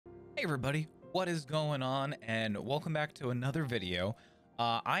Hey everybody, what is going on? And welcome back to another video.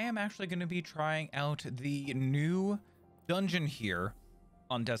 I am actually going to be trying out the new dungeon here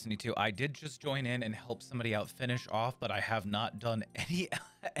on Destiny 2. I did just join in and help somebody out finish off, but I have not done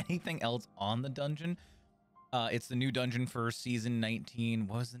anything else on the dungeon. It's the new dungeon for season 19.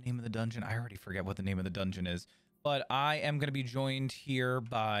 What was the name of the dungeon? I already forget what the name of the dungeon is, but I am going to be joined here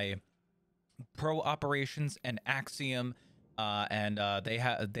by ProOperations and Axiomion.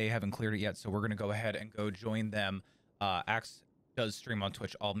 They haven't cleared it yet, so we're gonna go ahead and go join them. Axe does stream on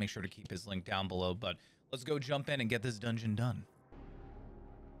Twitch. I'll make sure to keep his link down below, but let's go jump in and get this dungeon done.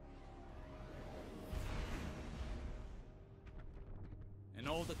 An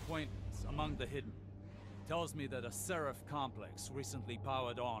old acquaintance among the hidden tells me that a Seraph complex recently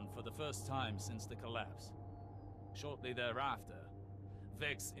powered on for the first time since the collapse. Shortly thereafter,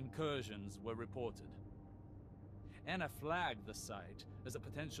 Vex incursions were reported. Anna flagged the site as a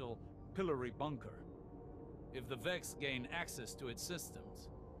potential pillory bunker. If the Vex gain access to its systems,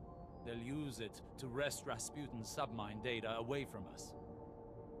 they'll use it to wrest Rasputin's submine data away from us.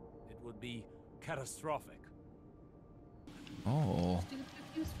 It would be catastrophic. Oh,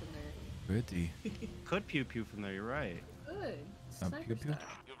 Pew-pews from there. pretty. Could pew pew from there, you're right. Good. Pew pew.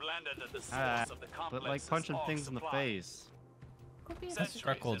 You've landed at the source of the complex. But like punching things in the face. That's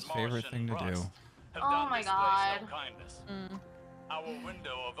Freckled's favorite thing to do. Oh my god. Our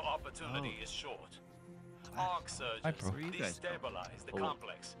window of opportunity is short. Arc surges destabilize the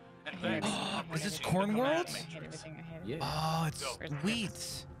complex. And Vex Is this Corn World? Yeah. Oh, it's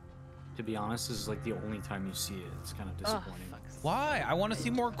sweet. To be honest, this is like the only time you see it. It's kind of disappointing. Why? I want to see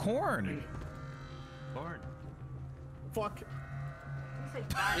more corn. Corn. Fuck.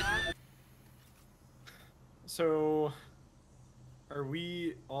 So, are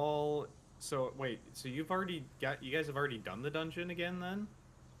we all? So wait. So you guys have already done the dungeon again then?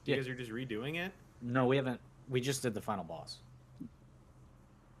 You guys are just redoing it? No, we haven't. We just did the final boss.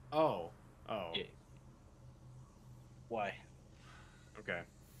 Oh. Yeah. Why? Okay.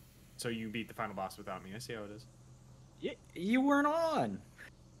 So you beat the final boss without me. I see how it is. Yeah, you weren't on.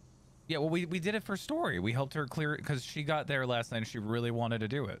 Yeah, well, we did it for story. We helped her clear it because she got there last night and she really wanted to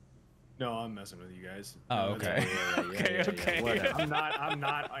do it. No, I'm messing with you guys. Oh, okay. Okay. I'm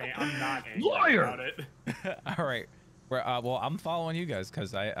not angry Liar! about it. All right. Well, I'm following you guys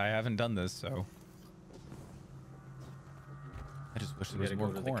because I haven't done this, so. I just wish there was more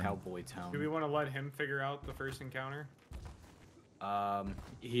go to corn. the cowboy town. Do we want to let him figure out the first encounter?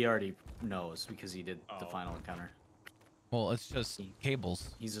 He already knows because he did the final encounter. Well, it's just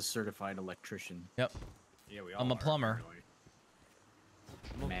cables. He's a certified electrician. Yep. Yeah, we all I'm a are, plumber. apparently.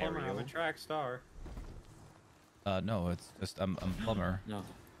 I'm a plumber. I'm a track star. No, it's just I'm plumber, No.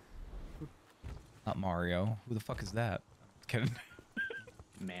 not Mario. Who the fuck is that? Kidding.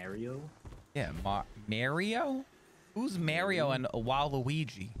 Mario? Yeah, Mario? Who's Mario and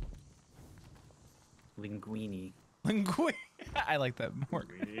Waluigi? Linguini. Linguini. I like that more.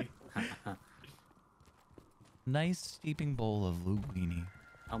 Nice steeping bowl of linguini.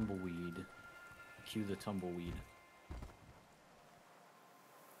 Tumbleweed. Cue the tumbleweed.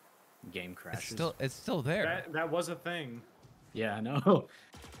 Game crashes. It's still there. That was a thing. Yeah, I know.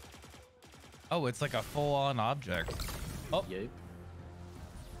 Oh, it's like a full-on object. Oh, Yep.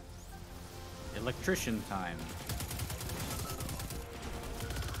 Electrician time.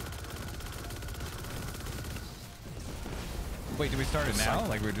 wait, do we start it now?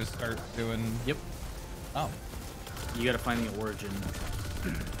 Like we just start doing? Yep. Oh, You gotta find the origin,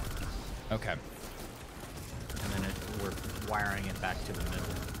 okay. and then we're wiring it back to the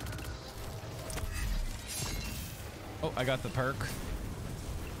middle. Oh, I got the perk.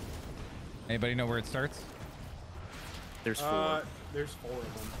 Anybody know where it starts? There's 4. There's 4 of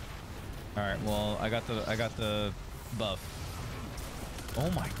them. All right. Well, I got the buff.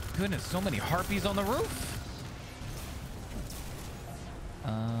 Oh my goodness, so many harpies on the roof.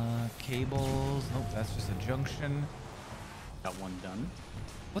 Cables. Nope, that's just a junction. Got one done.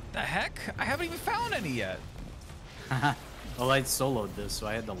 What the heck? I haven't even found any yet. Well, I soloed this, so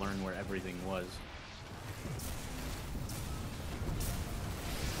I had to learn where everything was.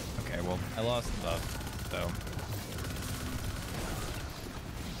 Okay, well, I lost the buff, so.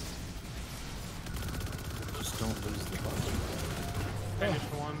 Just don't lose the buff.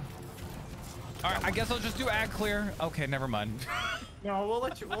 Finished one. All right, I guess I'll just do ad clear. Okay, never mind. No, we'll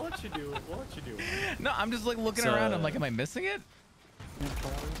let you do it. We'll let you do it. No, I'm just like looking around. I'm like, am I missing it?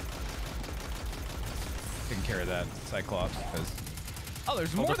 Taking care of that Cyclops because. Oh,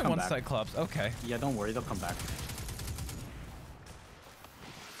 there's more than one Cyclops. Okay. Yeah, don't worry, they'll come back.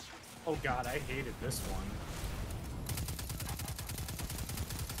 Oh god, I hated this one.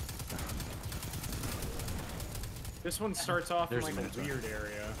 This one starts off in There's like the a Minotaur. weird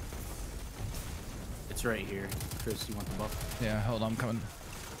area. It's right here. Chris, you want the buff? Yeah, hold on, I'm coming.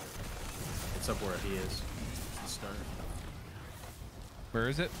 It's up where he is. It's the start. Where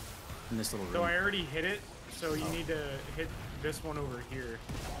is it? In this little room. So I already hit it, so you need to hit this one over here.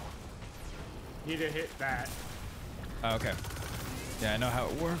 You need to hit that. Oh, okay. Yeah, I know how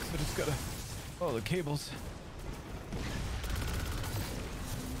it works. I just gotta. Oh, the cables.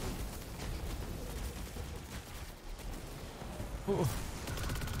 Ooh.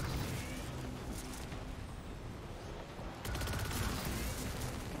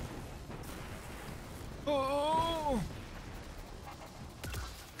 Oh!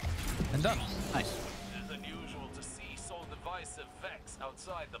 And done. Nice. It is unusual to see so divisive Vex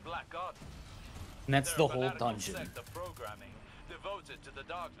outside the Black Garden. And that's They're the a whole fanatical dungeon. sect of programming devoted to the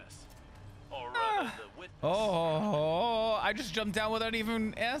darkness. Or rather, the witness. Oh, I just jumped down without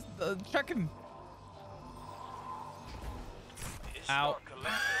even checking. Ow. Ishtar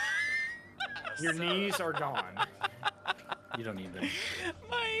Collective. A Your Seraph. knees are gone. You don't need them.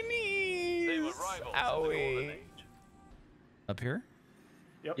 My knees. They were rivals in the Golden Owie. Age. Up here?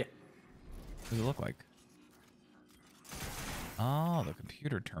 Yep. Yeah. What does it look like? Oh, the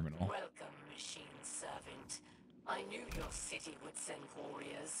computer terminal. Welcome, machine servant. I knew your city would send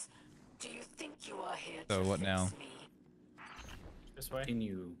warriors. Do you think you are here So to what fix now? me? This way.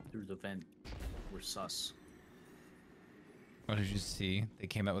 Continue through the vent. We're sus. What did you see? They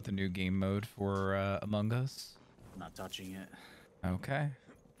came out with a new game mode for Among Us. I'm not touching it. Okay.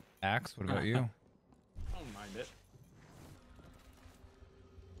 Axe, what about you? I don't mind it.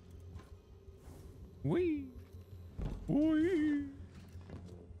 Wee. Wee.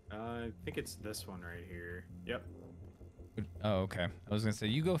 I think it's this one right here. Yep. Oh, okay. I was gonna say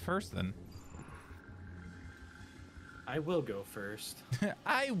you go first then. I will go first.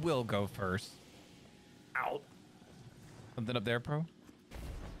 I will go first. Out. Something up there, Pro?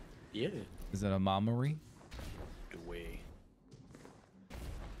 Yeah. Is it a Mammary? Get away.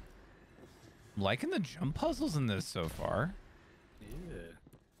 I'm liking the jump puzzles in this so far. Yeah.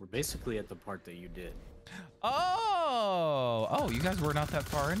 We're basically at the part that you did. Oh! Oh, you guys were not that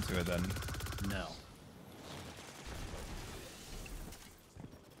far into it then. No.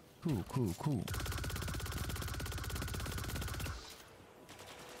 Cool, cool, cool.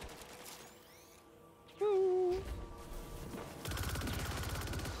 Woo.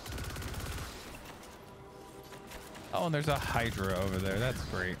 Oh, and there's a Hydra over there. That's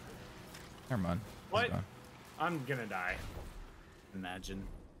great. Never mind. It's What? gone. I'm gonna die. Imagine.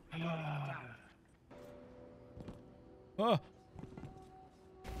 Oh.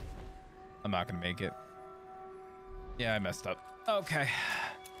 I'm not gonna make it. Yeah, I messed up. Okay.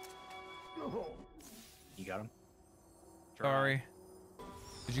 You got him? Sorry.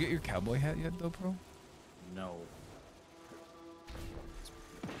 Did you get your cowboy hat yet, though, Pro? No.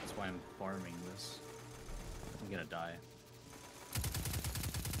 That's why I'm farming this. I'm gonna die.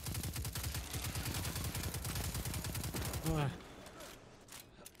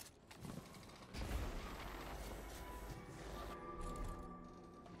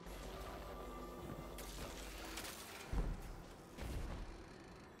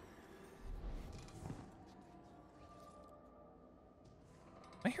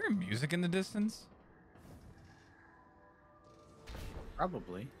 Am I hearing music in the distance?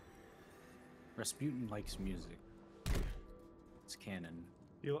 Probably. Rasputin likes music. It's canon.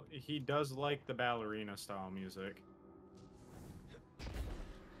 He does like the ballerina style music.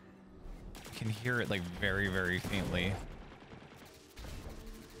 I can hear it like very, very faintly.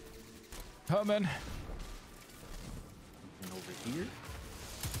 Coming. And over here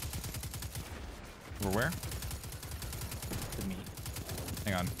Over where? to me.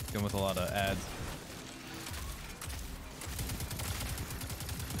 Hang on. Dealing with a lot of ads.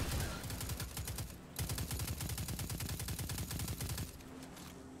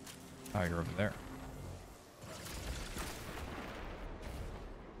 Oh, you're over there.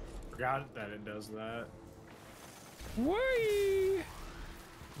 Forgot that it does that. Whee!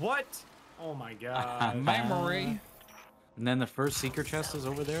 What? Oh my god. Memory. And then the first secret chest is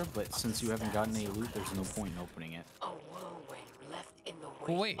over there, but since you haven't gotten any loot, there's no point in opening it. A whirlwind left in the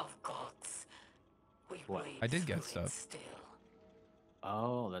Well, wake wait. of gods. We What? wade I did get through it stuff. Still.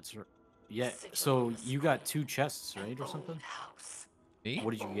 Oh, that's right. Yeah, so you got 2 chests, right, or something? House. Me?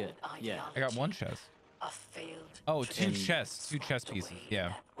 What did you get? Yeah. I got 1 chest. A failed Oh, 2 And- chests. 2 chest swept pieces. away Yeah.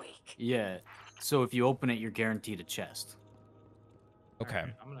 that wake. Yeah. So if you open it, you're guaranteed a chest. Okay.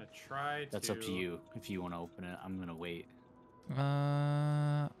 Alright, I'm gonna try That's up to you. If you want to open it, I'm gonna wait.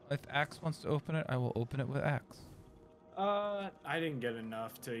 If Axe wants to open it, I will open it with Axe. I didn't get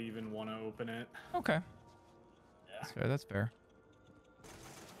enough to even want to open it. Okay. That's fair. That's fair.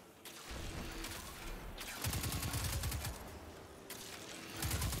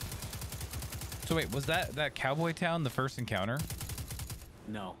 So wait, was that cowboy town the first encounter?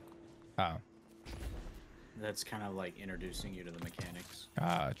 No, Oh, that's kind of like introducing you to the mechanics.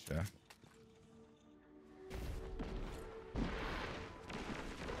 gotcha.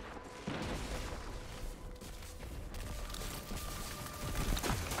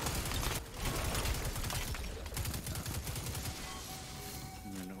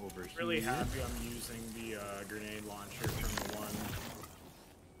 And then over Really here. happy I'm using the grenade launcher from the one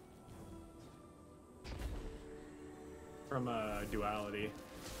from Duality.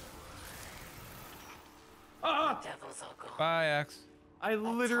 Ah! Devils are gone. Bye, Axe. I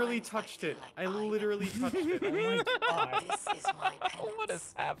literally times I touched feel it. like I buying literally touched it. Oh my god. This is my penance. What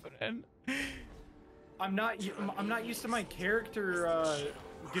is happening? I'm not used to my character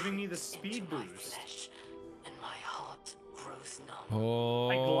giving me the speed Into my boost. flesh, and my heart grows numb. Oh.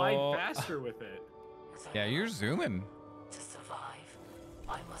 I glide faster with it. As I Yeah, you're run zooming. To survive,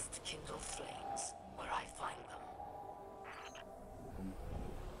 I must kindle flames where I find them.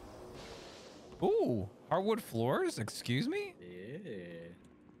 Ooh, hardwood floors? Excuse me? Yeah.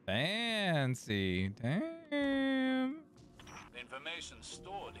 Fancy. Damn. The information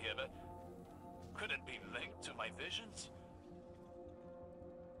stored here, but could it be linked to my visions?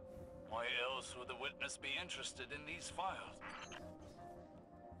 Why else would the witness be interested in these files?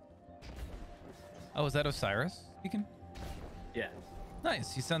 Oh, is that Osiris speaking? Yeah.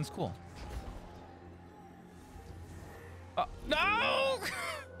 Nice. He sounds cool. No!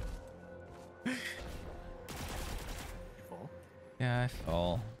 Fall. Yeah, I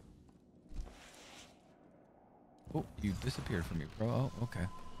fell. Oh, you disappeared from me, bro. Oh, okay.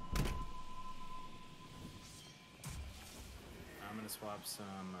 I'm gonna swap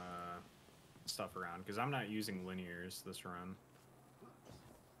some stuff around because I'm not using linears this run.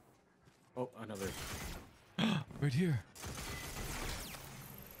 Oh, another. Right here.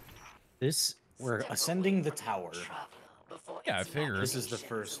 This, we're ascending the tower. Traveler, before Yeah, I its figured. This is the machinations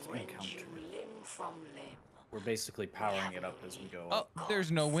first rend encounter. you limb from limb. We're basically powering it up as we go. Oh, up.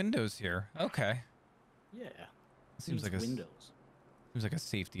 there's no windows here. Okay. Yeah. Seems like a windows. seems like a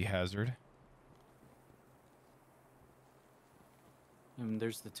safety hazard. And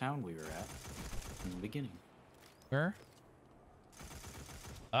there's the town we were at in the beginning. Where?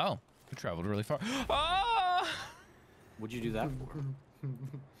 Oh, we traveled really far. Ah! What'd you do that for?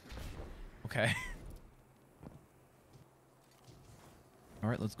 Okay. All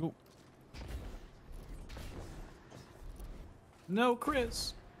right, let's go. No,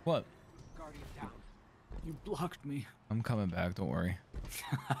 Chris. What? Guardian down. You blocked me. I'm coming back. Don't worry.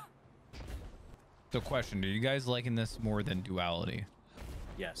 So, question: are you guys liking this more than Duality?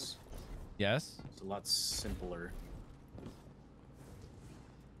 Yes. Yes. It's a lot simpler.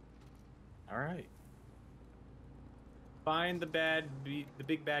 All right. Find the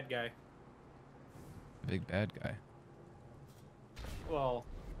big bad guy. The big bad guy. Well,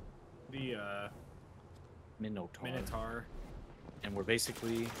 the Minotaur. Minotaur. And we're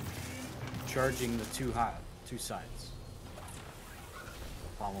basically charging the two sides.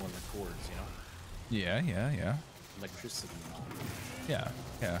 Following the cords, you know? Yeah, yeah, yeah, Electricity and all. yeah,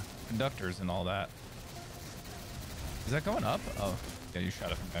 yeah. Conductors and all that. Is that going up? Oh, yeah. You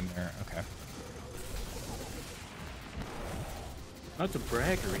shot it from down there. Okay. Not to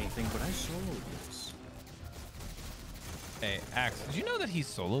brag or anything, but I soloed this. Hey, Axe, did you know that he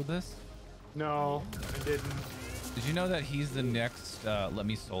soloed this? No, I didn't. Did you know that he's the next Let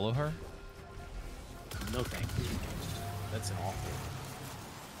Me Solo Her? No thank you. That's an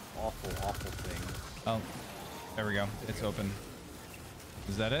awful thing. Oh, there we go. It's open.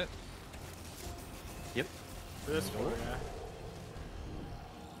 Is that it? Yep. This one, yeah.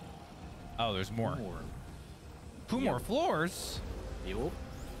 Oh, there's more. More. Two more floors? Yup.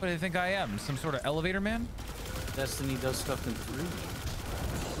 What do you think I am? Some sort of elevator man? Destiny does stuff in threes.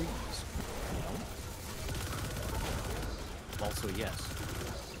 You know? Also, yes.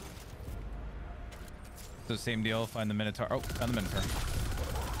 So same deal. Find the Minotaur. Oh, found the Minotaur.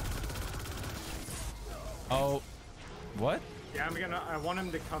 Oh, what? Yeah, I want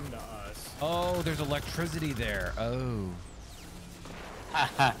him to come to us. Oh, there's electricity there. Oh.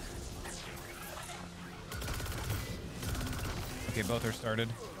 Okay, both are started.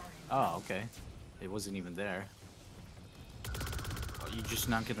 Oh, okay. It wasn't even there. Oh, you just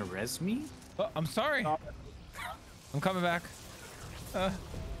not gonna res me? Oh, I'm sorry. I'm coming back.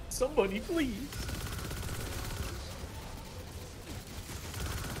 Somebody, please.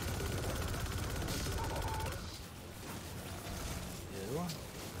 Ew.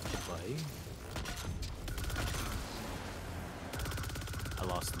 Buddy.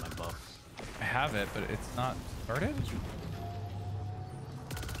 lost my buff. I have it, but it's not started.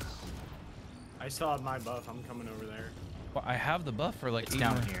 I still have my buff. I'm coming over there. Well, I have the buff for like It's 8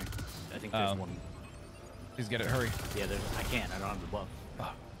 down more- here. I think there's Oh. one. Please get it. Hurry. Yeah, there's. I can't. I don't have the buff.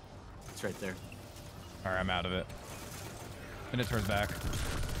 Oh. It's right there. All right, I'm out of it. Minotaur's back.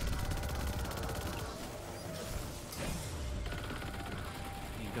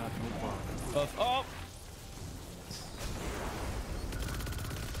 You got no buff. Buff. Oh.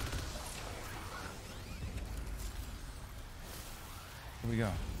 Here we go.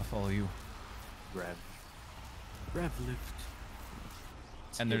 I'll follow you. Grab. Grab lift.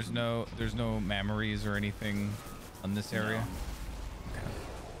 And there's no memories or anything on this area. Okay.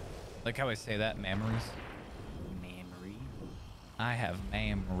 Like how I say that, memories. Memory. I have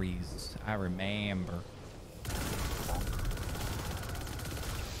memories. I remember.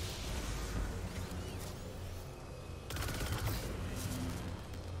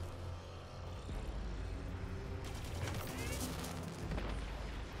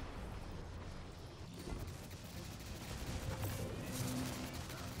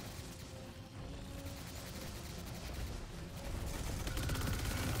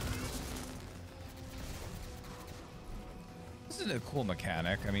 This is a cool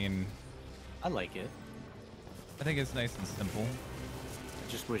mechanic. I mean, I like it. I think it's nice and simple.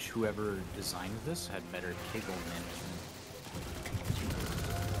 I just wish whoever designed this had better cable management.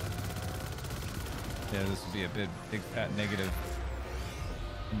 Yeah, this would be a big fat negative.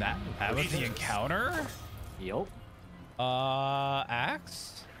 And that was the encounter? Yup.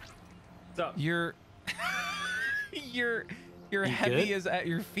 Axe? What's up? You're you're You heavy good? as at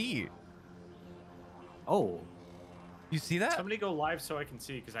your feet. Oh. You see that? Somebody go live so I can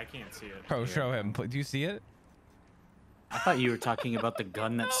see, because I can't see it. Pro, show him. Do you see it? I thought you were talking about the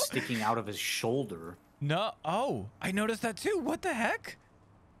gun that's sticking out of his shoulder. No. Oh, I noticed that too. What the heck?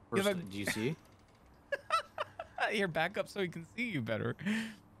 You First, have a- do you see? Here, back up so he can see you better.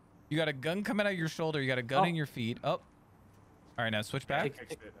 You got a gun coming out of your shoulder. You got a gun in your feet. Oh. All right, now switch I back.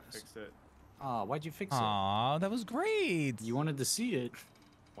 fixed it. I fixed it. Aw, why'd you fix Aw, that was great. it? You wanted to see it.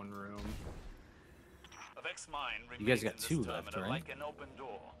 One room. You guys got two left, right? Like an open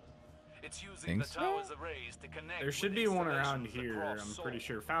door. It's using Think the so? tower's arrays to connect There should with be one around installations here. across I'm Seoul. pretty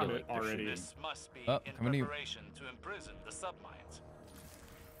sure. Found Yeah, it like, already. This must be Oh, in coming to you. preparation to imprison the submines.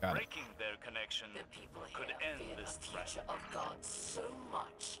 Got it. Breaking their connection The people could here end fear this the threat. future of God so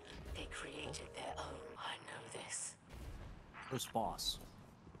much, they created their own. I know this. First boss.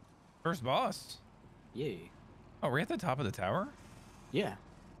 First boss. Yay. Oh, we're at the top of the tower? Yeah.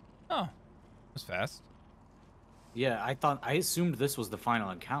 Oh, that was fast. Yeah, I assumed this was the final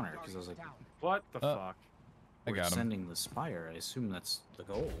encounter because I was like, What the Oh. fuck? I we're got him. sending the Spire. I assume that's the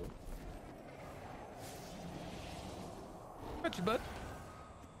goal. Got you, bud.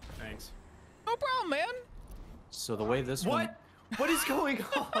 Thanks. No problem, man. So the way this one. What? What is going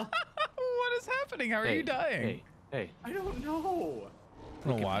on? What is happening? How are Hey, you dying? Hey, hey, I don't know.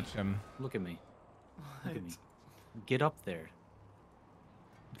 I'm gonna watch him. look at me. Look at What? me. Get up there.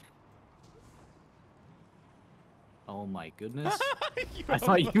 Oh my goodness. I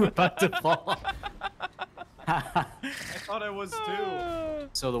thought you were about to fall. I thought I was too.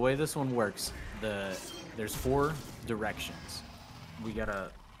 So the way this one works, there's 4 directions.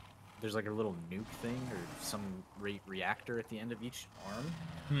 There's like a little nuke thing or some reactor at the end of each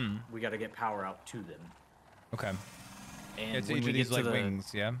arm. We gotta get power out to them. Okay. And It's when each we of get these to like the,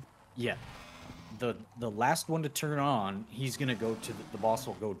 wings, yeah? Yeah. The last one to turn on, he's gonna go to the boss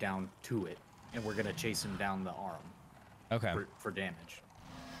will go down to it, and we're gonna chase him down the arm Okay. for damage.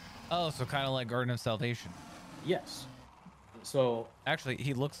 Oh, so kind of like Garden of Salvation. Yes. So Actually,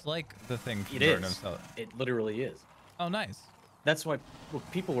 he looks like the thing from it Garden is. of Salvation. It literally is. Oh, nice. That's why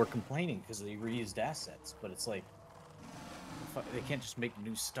people were complaining because they reused assets, but it's like they can't just make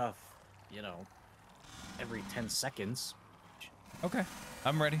new stuff, you know, every 10 seconds. Okay.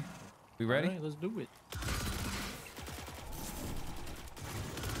 I'm ready. We ready? All right, let's do it.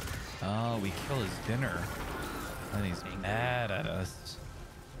 Oh, we kill his dinner. And he's mad at us.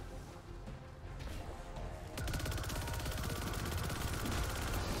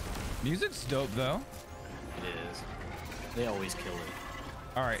 Music's dope, though. It is. They always kill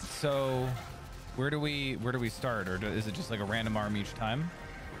it. All right, so where do we start, or is it just like a random arm each time?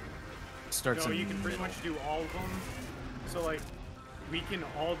 Starts No, in you can the pretty middle. much do all of them. So like, we can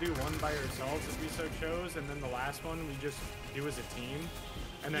all do one by ourselves if we so chose, and then the last one we just do as a team,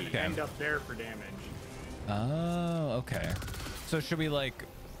 and then Okay. end up there for damage. Oh, okay. So should we like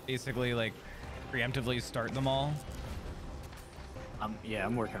basically like preemptively start them all? Yeah,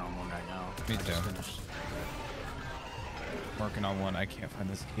 I'm working on one right now. Me I just too. finished. Working on one. I can't find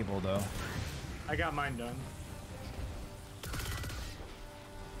this cable though. I got mine done.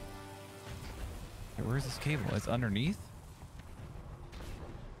 Okay, where's this cable? It's underneath?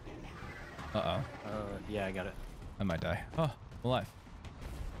 Uh-oh. Yeah, I got it. I might die. Oh, I'm alive.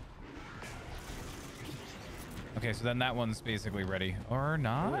 Okay, so then that one's basically ready. Or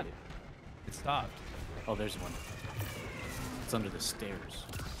not? Wait. It stopped. Oh, there's one. It's under the stairs.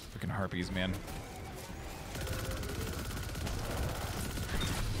 Freaking harpies, man.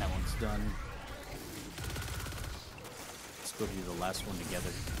 That one's done. Let's go do the last one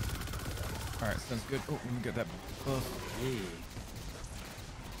together. Alright, sounds good. Oh, let me get that buff. Yeah.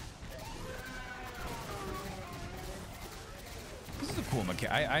 This is a cool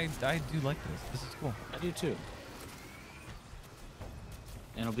mechanic. I do like this. This is cool. I do too.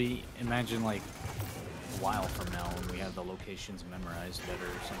 And it'll be, imagine like a while from now when we have the locations memorized better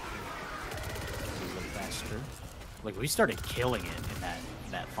or something. It'll be a little faster. Like we started killing it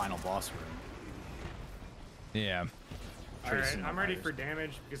in that final boss room. Yeah. Alright, I'm ready for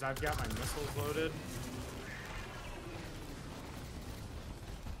damage because I've got my missiles loaded.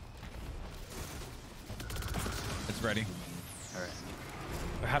 It's ready. Alright.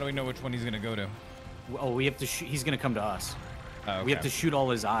 How do we know which one he's gonna go to? Oh, we have to shoot. He's gonna come to us. Oh, okay. We have to shoot all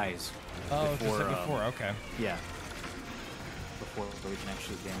his eyes. Oh, just like before. Okay. Yeah. Before we can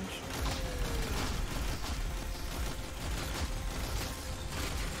actually damage.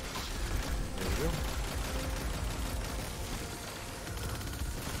 There we go.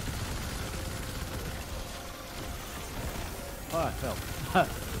 Oh, I fell.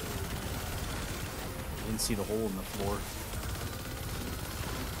 Didn't see the hole in the floor.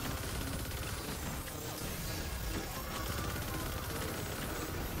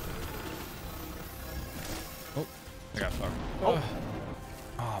 Oh, I got fucked. Oh.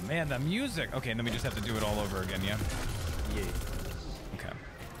 Oh man, the music. Okay, then we just have to do it all over again, yeah? Yeah. Okay.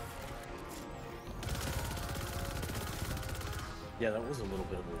 Yeah, that was a little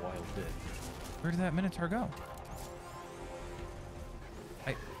bit of a wild bit. Where did that Minotaur go?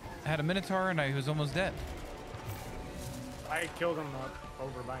 I had a Minotaur and I was almost dead. I killed him up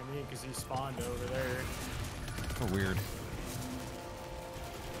over by me because he spawned over there. So weird.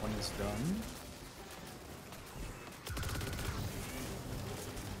 One is done.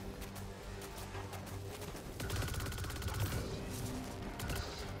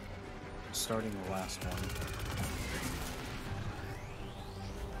 Starting the last one.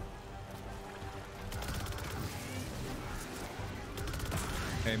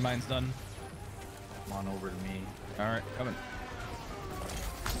 Okay, mine's done. Come on over to me. Alright, coming.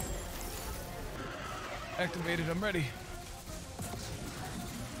 Activated, I'm ready.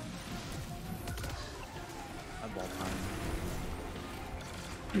 Eyeball time.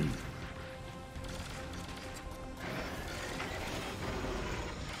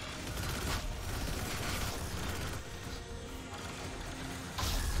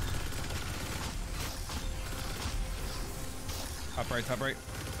 Top right, top right.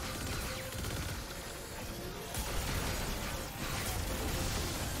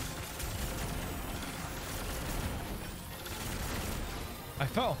 I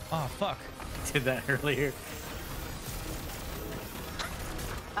fell. Oh, fuck. Did that earlier.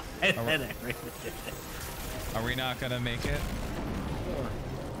 Are we not gonna make it?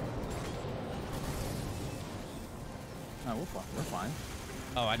 No, we're fine.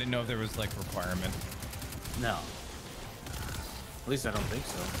 Oh, I didn't know if there was like requirement. No. At least I don't think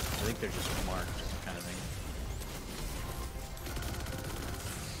so. I think they're just marked kind of thing.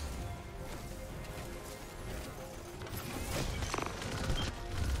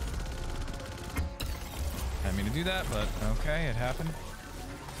 I didn't mean to do that, but okay, it happened.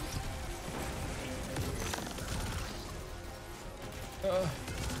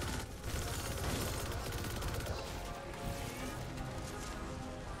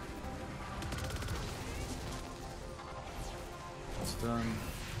 It's done.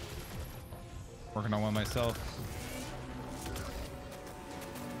 Working on one myself.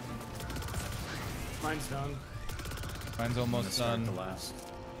 Mine's done. Mine's almost done. The last.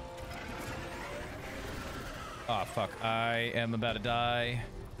 Oh, fuck. I am about to die.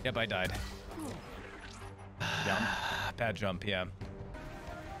 Yep, I died. Jump. Bad jump, yeah.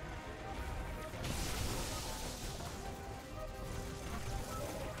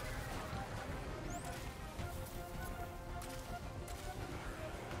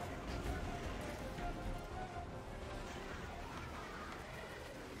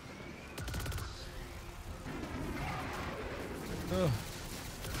 Ugh.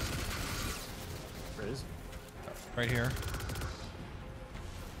 Where is it? Right here.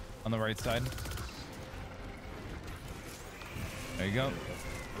 On the right side. There you go.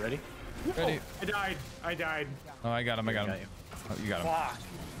 Ready? Ready. I died. Oh, I got him. I got him. you. Oh, you got him.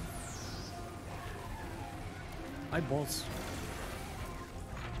 Eyeballs.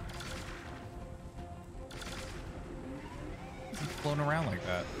 He's floating around like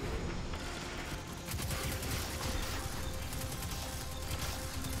that.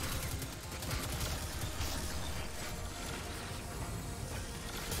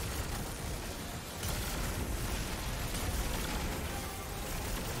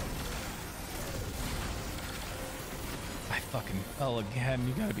 I fucking fell again.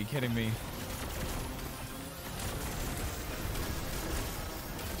 You gotta be kidding me.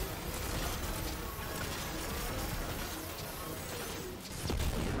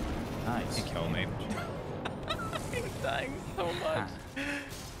 Nice. He killed me. He's dying so much.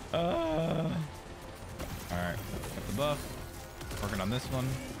 All right, got the buff. Working on this one.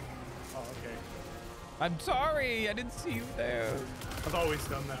 Oh, okay. I'm sorry, I didn't see you there. I've always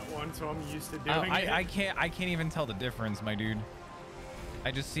done that one, so I'm used to doing it. I can't even tell the difference, my dude.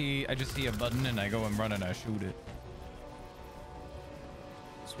 I just see a button and I go and run and I shoot it.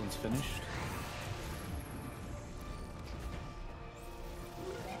 This one's finished.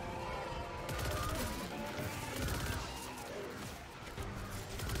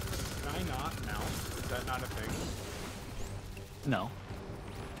 Can I not mount? Is that not a thing? No.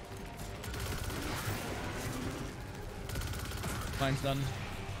 Mine's done.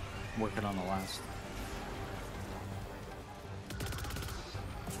 Working on the last.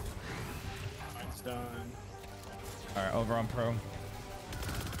 Mine's done. All right, over on pro.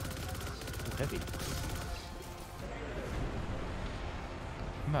 Heavy.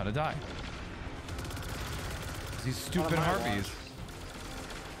 I'm about to die. These stupid my harpies.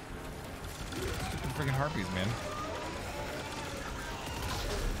 Stupid freaking harpies, man.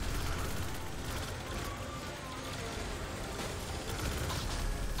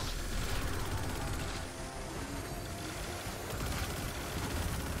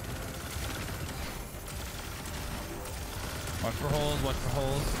 Watch for holes, watch for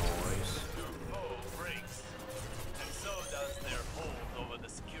holes. Breaks, and so does their hold over the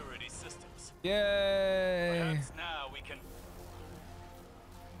security systems. Yay! Perhaps now we can.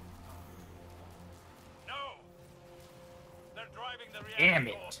 No! They're driving the reactor Damn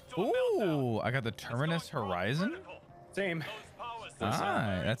core it. to a meltdown. Ooh, I got the Terminus It's going Horizon. critical. Same. Those power systems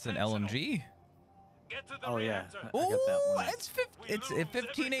Ah, are that's an intentional. LMG. Get to the Oh, yeah. reactor. I got that Ooh, one. it's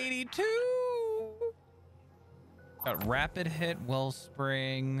 1582. Got rapid hit,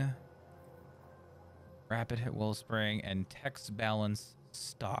 wellspring, and text balance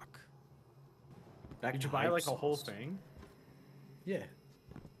stock. Back Did to you buy hype like a whole sauce. thing? Yeah.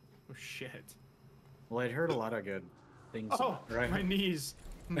 Oh shit. Well, I'd heard a lot of good things. Oh, right? my knees.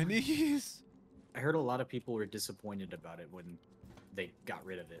 My knees. I heard a lot of people were disappointed about it when they got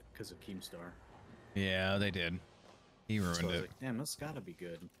rid of it because of Keemstar. Yeah, they did. He So I ruined was it. like, damn, that's gotta be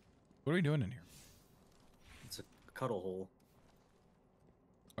good. What are we doing in here? It's a cuddle hole.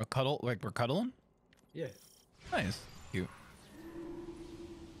 A cuddle? Like we're cuddling? Yeah. Nice. Cute.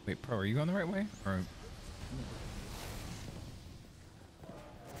 Wait, Pro, are you going the right way? Or...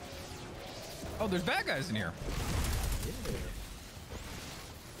 Oh, there's bad guys in here. Yeah.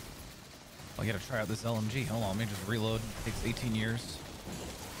 I gotta try out this LMG. Hold on, let me just reload. It takes 18 years.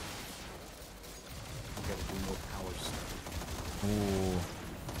 I gotta do more power stuff. Ooh.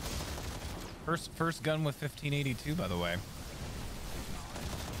 First gun with 1582, by the way.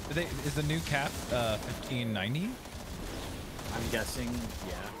 Is the new cap 1590? I'm guessing,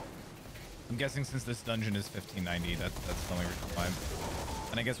 yeah. I'm guessing since this dungeon is 1590, that's the only reason why.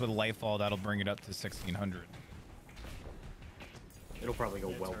 And I guess with Lightfall, that'll bring it up to 1600. It'll probably go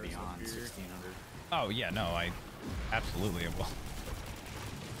well ours beyond up here. 1600. Oh yeah, no, I absolutely it will.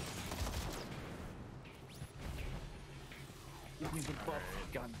 Give me the buff.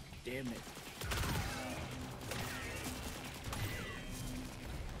 God damn it.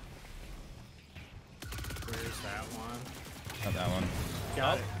 Where's that one? Not that one.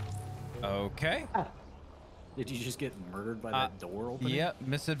 Got it. Okay. Did you just get murdered by that door opening? Yep,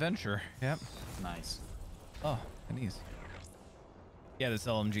 misadventure. Yep. Nice. Oh, my knees. Yeah, this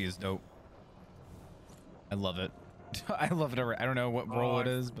LMG is dope. I love it. I love it. I don't know what role it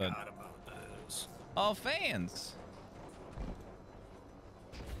is, but Forgot about those. all fans.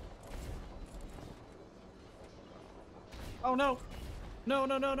 Oh no! No,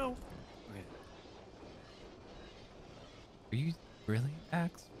 no, no, no! Okay. Are you really,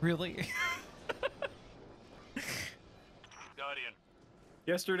 Axe? Really? Guardian,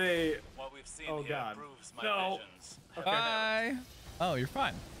 Yesterday. what we've seen Oh, here God. proves my No. visions. Bye. Oh, you're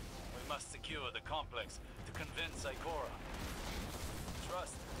fine. We must secure the complex to convince Ikora.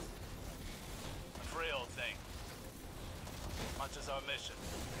 trust us. A frail thing. Much as our mission,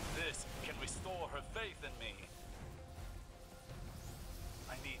 this can restore her faith in me.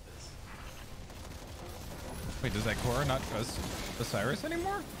 I need this. Wait, does that Korra not trust Osiris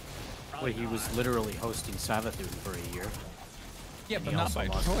anymore? Wait, he was literally hosting Savathun for a year. Yeah, and but he not also by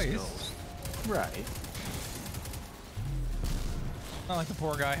lost his choice. ghost. Right. Not like the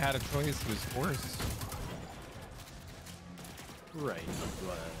poor guy had a choice. He was forced. Right.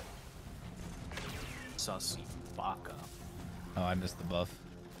 Sussy Baka. Oh, I missed the buff.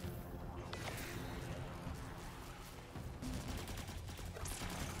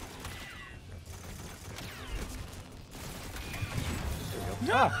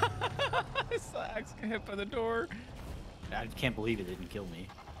 I saw Axe get hit by the door. I can't believe it didn't kill me.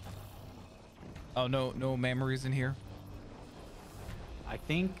 Oh, no memories in here. I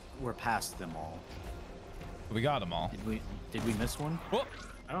think we're past them all. We got them all. Did we miss one? Whoop.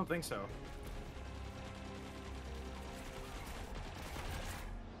 I don't think so.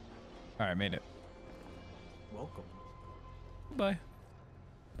 All right, made it. Welcome. Bye.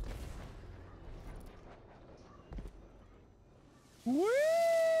 Woo!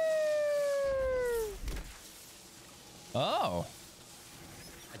 Oh,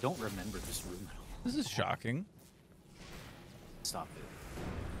 I don't remember this room at all. this is shocking. Stop it.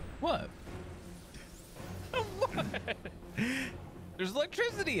 What? What? There's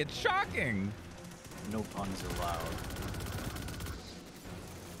electricity. It's shocking. No puns allowed.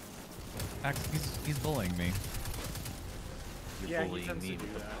 Axe, he's bullying me. You're Yeah, he bullying tends me to with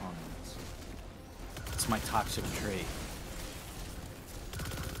do the that. puns. It's my toxic trait.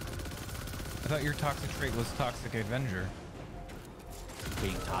 I thought your toxic trait was Toxic Avenger.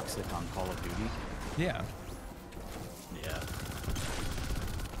 Being toxic on Call of Duty. Yeah. Yeah.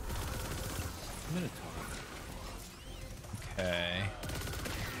 Minotaur. Okay.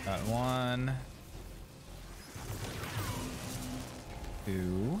 Got one.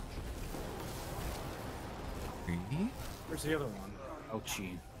 Two. Three. Where's the other one?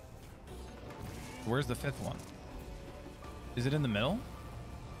 Ouchie. Where's the fifth one? Is it in the middle?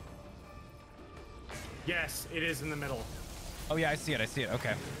 Yes, it is in the middle. Oh yeah, I see it.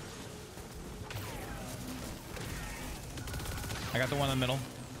 Okay. I got the one in the middle.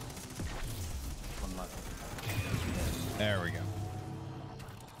 One left. There we go.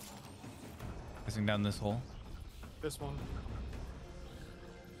 Pressing down this hole. This one.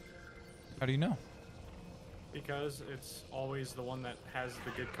 How do you know? Because it's always the one that has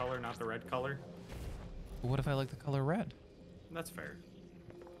the good color, not the red color. But what if I like the color red? That's fair.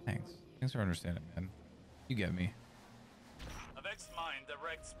 Thanks. Thanks for understanding, man. You get me. A vexed mind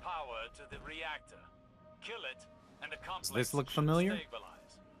directs power to the reactor. Kill it, and the complex Does this look should familiar?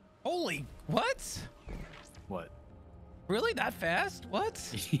 stabilize. Holy, what? What? Really that fast? What?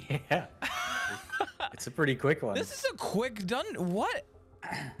 Yeah. It's a pretty quick one. This is a quick done. What?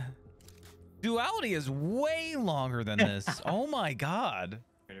 Duality is way longer than this. Oh my god.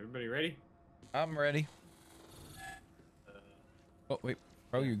 Alright, everybody ready? I'm ready. Oh wait,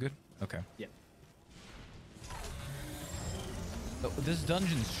 bro, you good? Okay. Yeah. Oh, this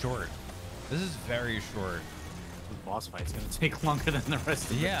dungeon's short. This is very short. The boss fight's gonna take longer than the rest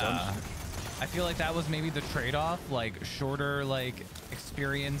of the Yeah. dungeon. I feel like that was maybe the trade-off, like shorter like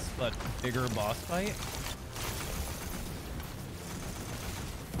experience but bigger boss fight.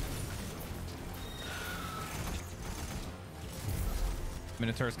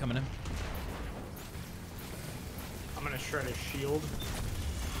 Minotaur's coming in. I'm gonna shred his shield.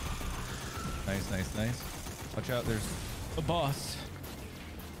 Nice. Watch out, there's a boss.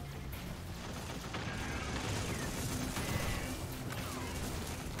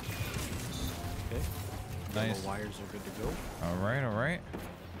 Okay. Nice. Yellow wires are good to go. All right.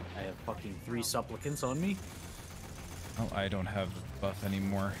 I have fucking 3 supplicants on me. Oh, I don't have buff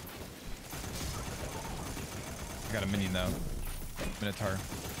anymore. I got a minion though. Minotaur.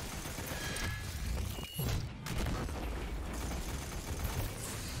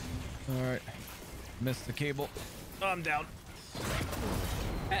 All right. Missed the cable. Oh, I'm down.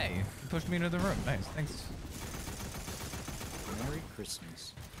 Hey, you pushed me into the room. Nice, thanks. Merry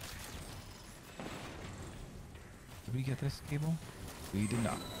Christmas. Did we get this cable? We did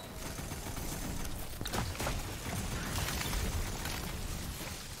not.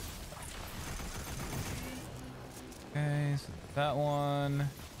 Okay, so that one.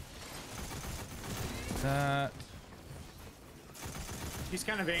 That. He's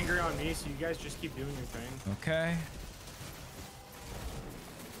kind of angry on me, so you guys just keep doing your thing. Okay.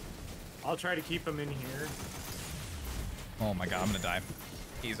 I'll try to keep him in here. Oh my god, I'm gonna die.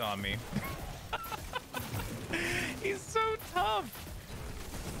 He's on me. He's so tough.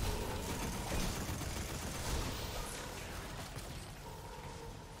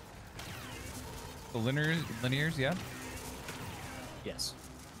 The linears, yeah. Yes.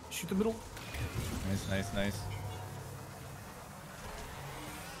 Shoot the middle. Nice, nice, nice.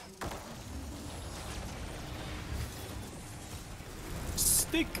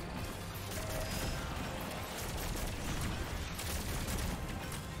 Stick.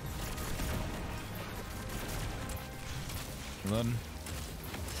 Reloading.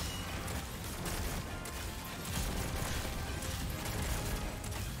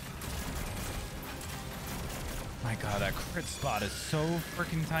 My god, that crit spot is so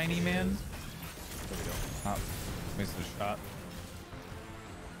freaking tiny, man. There we go. Oh, wasted a shot.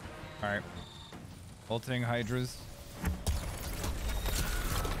 Alright. Ulting Hydras.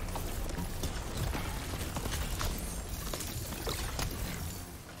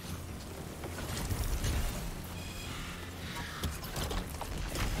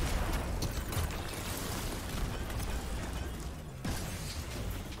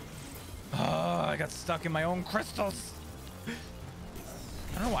 I got stuck in my own crystals. I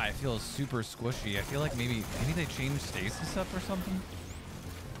don't know why I feel super squishy. I feel like maybe they changed stasis up or something.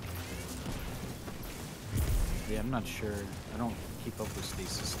 Yeah, I'm not sure. I don't keep up with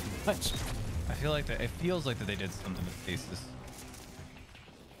stasis too much. I feel like it feels like that they did something to stasis.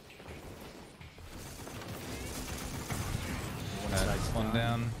 One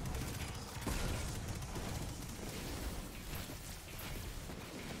down.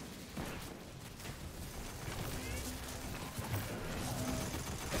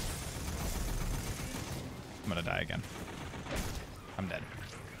 I'm gonna die again. I'm dead.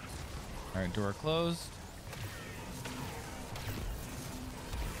 All right, door closed.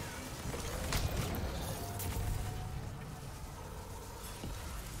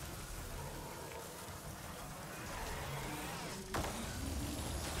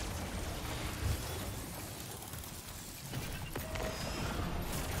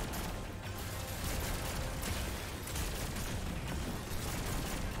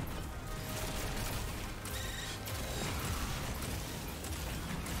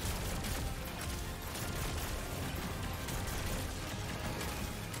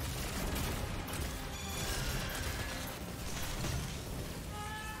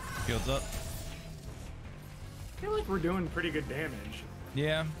 Shields up. I feel like we're doing pretty good damage.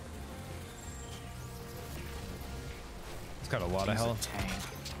 Yeah. It's got a lot of health. Tank.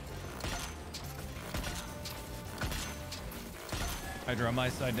 Hydra on my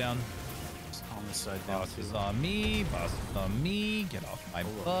side down. It's on the side down Boss too. is on me. Boss is on me. Get off my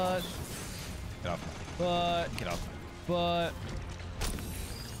butt. Get off my butt. Get off my butt.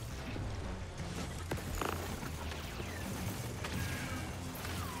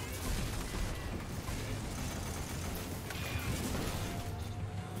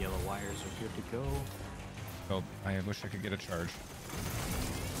 Yellow wires are good to go. Oh, I wish I could get a charge.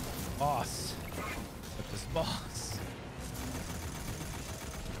 Boss. But this boss.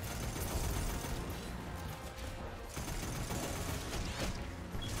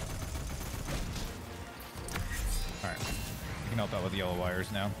 Alright. You can help out with the yellow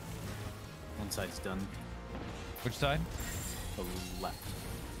wires now. One side's done. Which side? The left.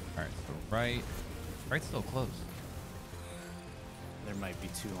 Alright, so right. Right's still closed. There might be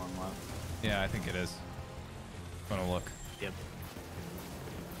two on left. Yeah, I think it is. I'm gonna look. Yep.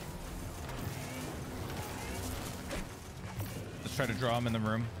 Let's try to draw him in the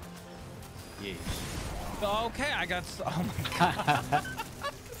room. Yeah. Okay, I got. Oh my god.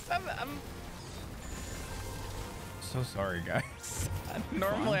 I'm so sorry, guys.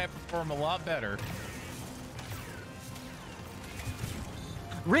 Normally I perform a lot better.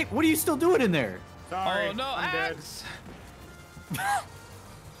 Rick, what are you still doing in there? Sorry, Oh no, I'm dead. Axe!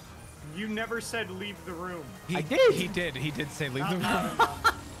 You never said leave the room. I did. He did. He did say leave the room. Not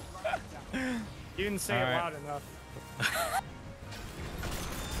enough. You didn't say All it right. loud enough.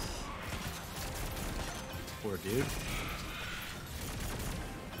 Poor dude.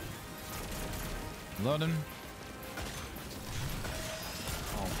 Loading.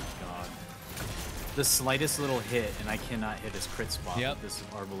 Oh my god. The slightest little hit, and I cannot hit his crit spot Yep. with this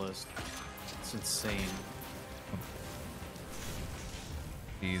Arbalist. It's insane.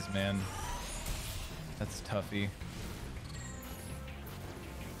 Jeez, man. That's toughy.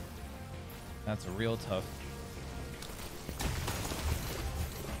 That's a real tough.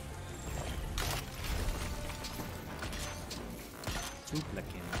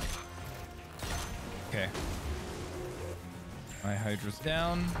 Okay. My Hydra's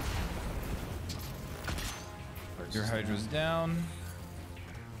down. Your Hydra's down.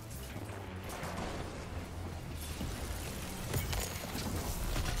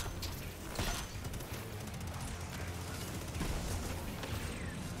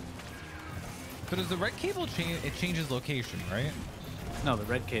 So does the red cable change? It changes location, right? No, the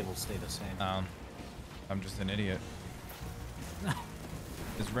red cables stay the same. I'm just an idiot.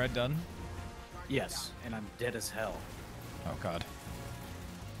 Is red done? Yes, and I'm dead as hell. Oh god.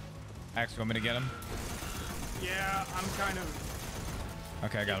 Axe, you want me to get him? Yeah, I'm kind of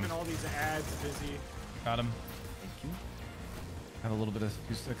Okay, I got him. keeping all these ads busy. Got him. Thank you. I have a little bit of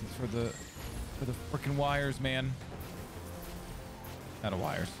few seconds for the freaking wires, man. Out of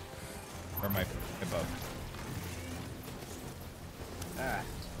wires. Or my above. Ah.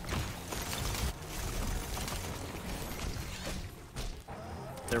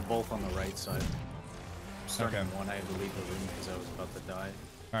 They're both on the right side. Starting Okay. one, I had to leave the room because I was about to die.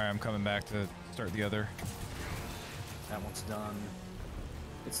 Alright, I'm coming back to start the other. That one's done.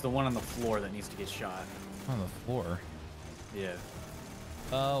 It's the one on the floor that needs to get shot. On the floor. Yeah.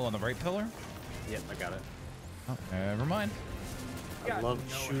 Oh, on the right pillar? Yep, I got it. Oh, never mind. I love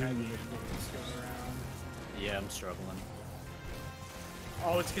no shooting. heavy bullets going around. Yeah, I'm struggling.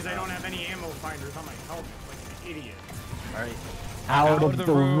 Oh, it's because I don't have any ammo finders on my helmet, like an idiot. Alright. Out of the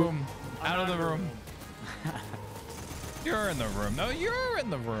room. I'm Out of out the room. You're in the room. No, you're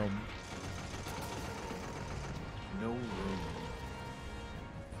in the room. No room.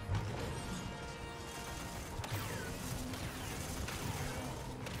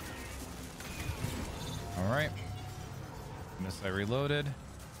 All right. Miss, I reloaded.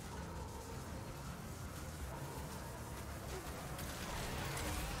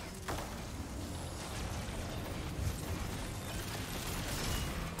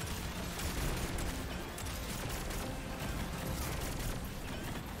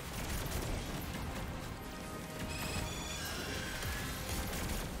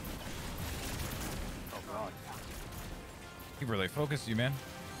 Oh god. He really focused you, man.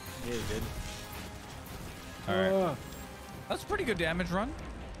 Yeah, he did. All right. That's pretty good damage run.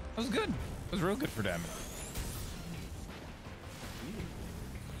 That was good. That was real good for damage.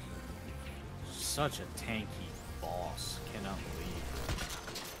 Such a tanky boss. Cannot believe.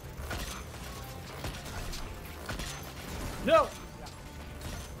 No!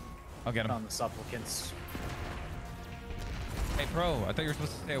 I'll get him. Found the supplicants. Hey, Pro, I thought you were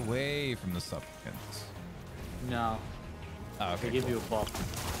supposed to stay away from the supplicants. No. Oh, okay, They give cool. you a buff.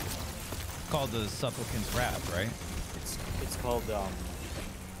 Called the supplicant's wrath, right? It's called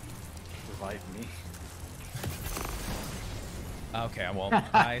Revive Me. Okay, well,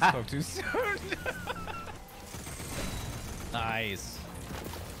 I spoke too soon. Nice.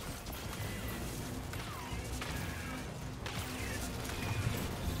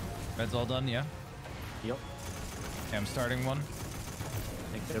 Red's all done, yeah? Yep. Okay, I'm starting one. I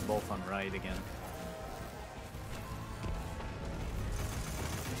think they're both on right again.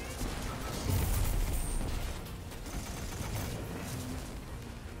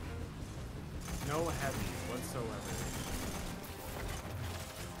 No heavy whatsoever.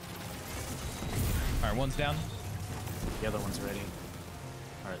 All right, one's down. The other one's ready.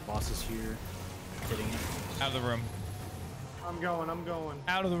 Alright, boss is here. Hitting it. Out of the room. I'm going.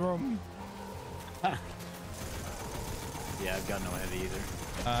 Out of the room. Yeah, I've got no heavy either.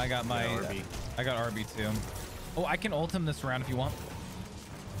 I got my RB. I got RB too. Oh, I can ult him this round if you want.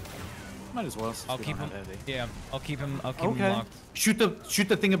 Might as well. Since I'll we keep don't him. have heavy. Yeah, I'll keep him. I'll keep him Okay. locked. Shoot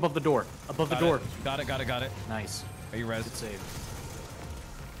the thing above the door. Above the door. Got it. Got it. Nice. Are you res? Good save.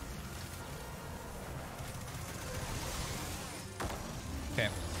 Okay,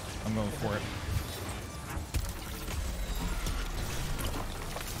 I'm going for it.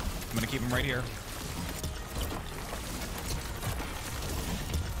 I'm gonna keep him right here.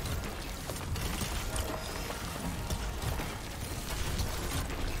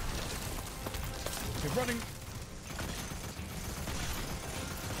 Keep running.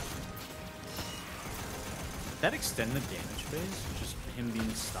 That extend the damage phase? Just him being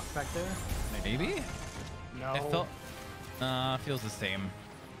stuck back there? Maybe? No. It felt feels the same.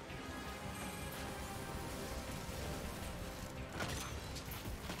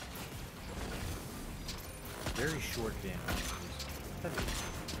 Very short damage. Heavy.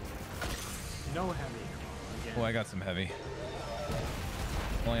 No heavy. Again. Oh, I got some heavy.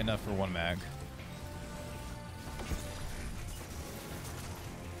 Only enough for one mag.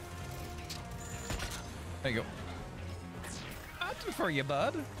 There you go. I'll do for you,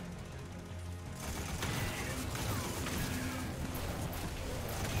 bud.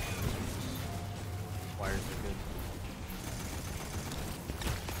 Wires are good.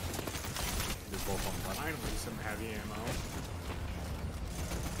 They're both on one. Finally, some heavy ammo.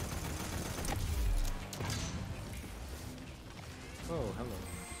 Oh, hello.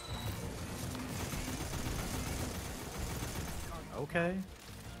 Okay.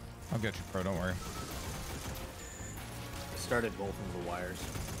 I'll get you, Pro. Don't worry. Started both of the wires.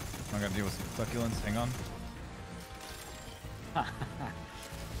 I gotta deal with some succulents. Hang on.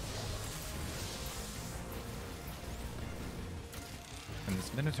 And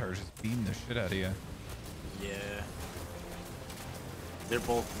this Minotaur is just beating the shit out of you. Yeah. They're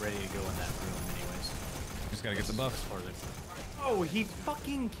both ready to go in that room anyways. Just gotta get the buffs. Oh, he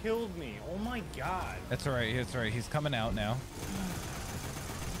fucking killed me. Oh my god. That's alright. It's alright. He's coming out now.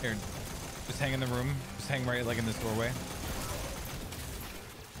 Here, just hang in the room. Just hang right like in this doorway.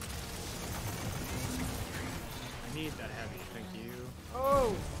 I need that heavy. Thank you.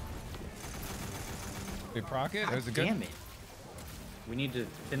 Oh. We proc it. There's a good. Damn it. We need to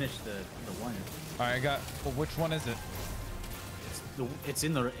finish the one. All right, I got. Well, which one is it? It's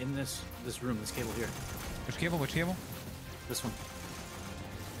in this room. This cable here. Which cable? Which cable? This one.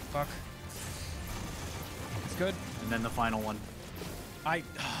 Fuck. It's good. And then the final one.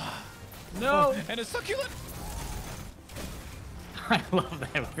 No. Oh, and a succulent. I love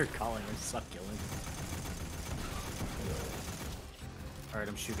that we're calling her succulent. All right,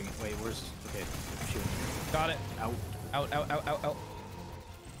 I'm shooting it. Wait, where's? Okay, I'm shooting it. Got it. Out. Out. Out. Out. Out. Out.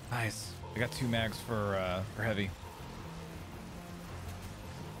 Nice. I got 2 mags for heavy.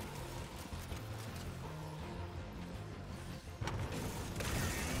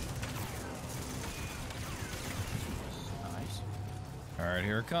 Nice. All right,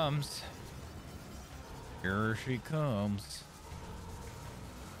 here it comes. Here she comes.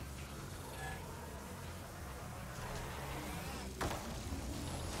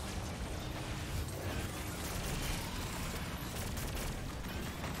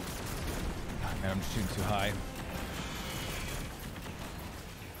 Man, I'm just shooting too high.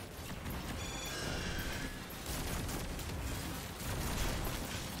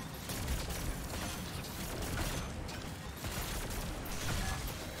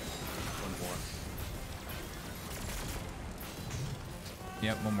 One more.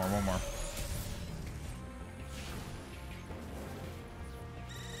 Yep, one more.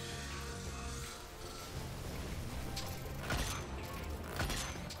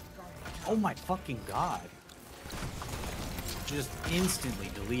 Oh my fucking god. Just instantly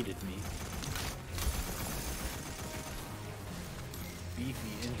deleted me.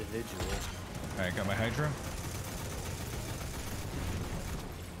 Beefy individual. All right, got my Hydra.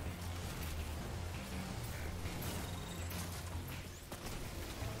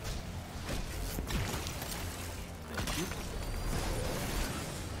 Thank you.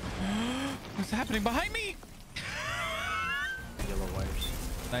 What's happening behind me? Yellow wires.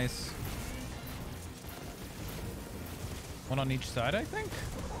 Nice. One on each side, I think.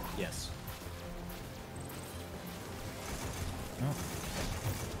 Yes. Oh.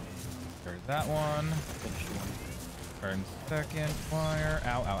 There's that one. Finish one. Burn second wire.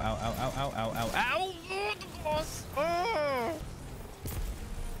 Ow, ow, ow, ow, ow, ow, ow, ow, ow! Oh, the boss! Oh!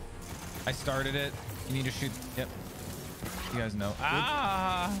 I started it. You need to shoot. Yep. You guys know.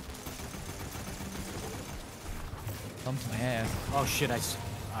 Ah! Come to my ass. Oh shit,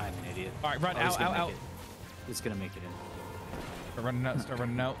 I'm an idiot. All right, run. Oh, Out, out, out. It's gonna make it in. Start running out. Start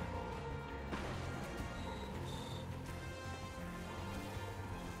running out.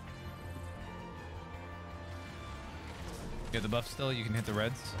 You have the buff still? You can hit the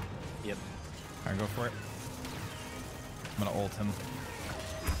reds? Yep. All right, go for it. I'm gonna ult him.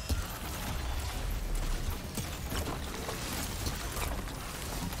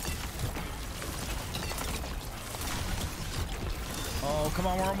 Oh, come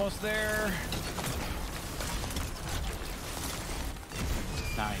on, we're almost there.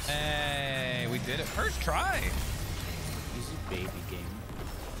 Nice. Hey, we did it. First try. Easy baby game.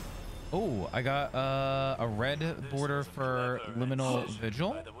 Oh, I got a red border for Liminal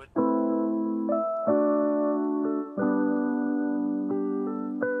Vigil.